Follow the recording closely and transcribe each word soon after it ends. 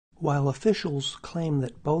While officials claim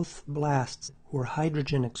that both blasts were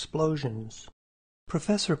hydrogen explosions,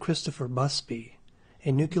 Professor Christopher Busby,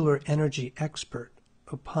 a nuclear energy expert,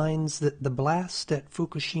 opines that the blast at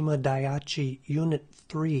Fukushima Daiichi Unit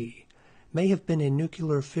 3 may have been a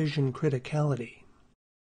nuclear fission criticality.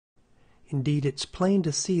 Indeed, it's plain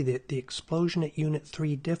to see that the explosion at Unit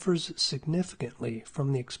 3 differs significantly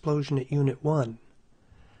from the explosion at Unit 1,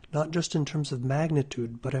 not just in terms of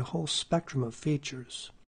magnitude, but a whole spectrum of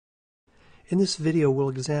features. In this video, we'll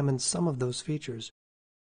examine some of those features.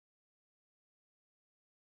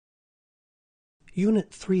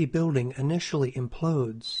 Unit 3 building initially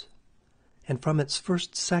implodes, and from its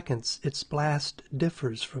first seconds, its blast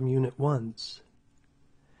differs from Unit 1's.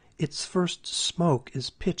 Its first smoke is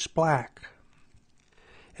pitch black,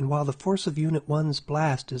 and while the force of Unit 1's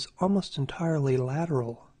blast is almost entirely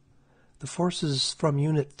lateral, the forces from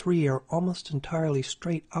Unit 3 are almost entirely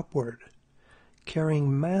straight upward,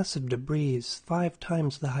 carrying massive debris 5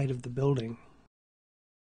 times the height of the building.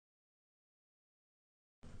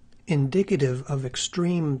 Indicative of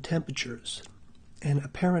extreme temperatures, an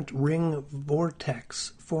apparent ring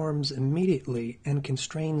vortex forms immediately and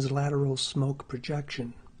constrains lateral smoke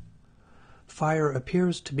projection. Fire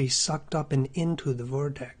appears to be sucked up and into the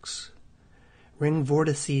vortex. Ring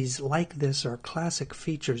vortices like this are classic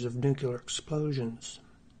features of nuclear explosions.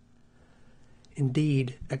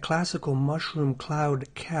 Indeed, a classical mushroom cloud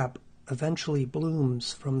cap eventually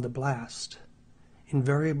blooms from the blast,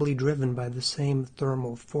 invariably driven by the same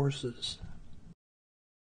thermal forces.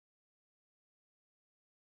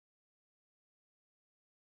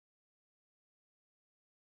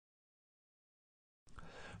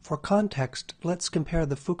 For context, let's compare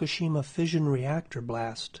the Fukushima fission reactor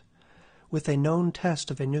blast with a known test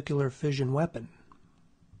of a nuclear fission weapon.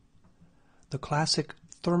 The classic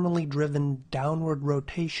thermally driven downward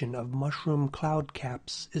rotation of mushroom cloud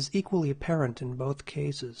caps is equally apparent in both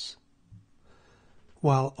cases.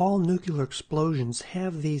 While all nuclear explosions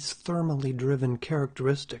have these thermally driven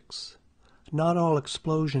characteristics, not all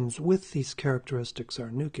explosions with these characteristics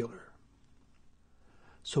are nuclear.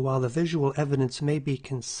 So while the visual evidence may be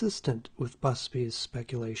consistent with Busby's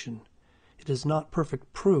speculation, it is not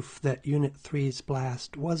perfect proof that Unit 3's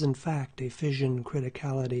blast was in fact a fission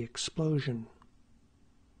criticality explosion.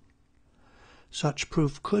 Such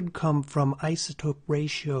proof could come from isotope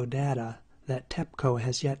ratio data that TEPCO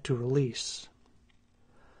has yet to release.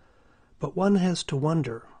 But one has to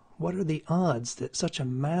wonder, what are the odds that such a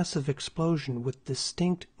massive explosion with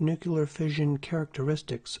distinct nuclear fission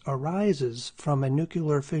characteristics arises from a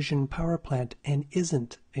nuclear fission power plant and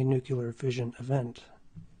isn't a nuclear fission event?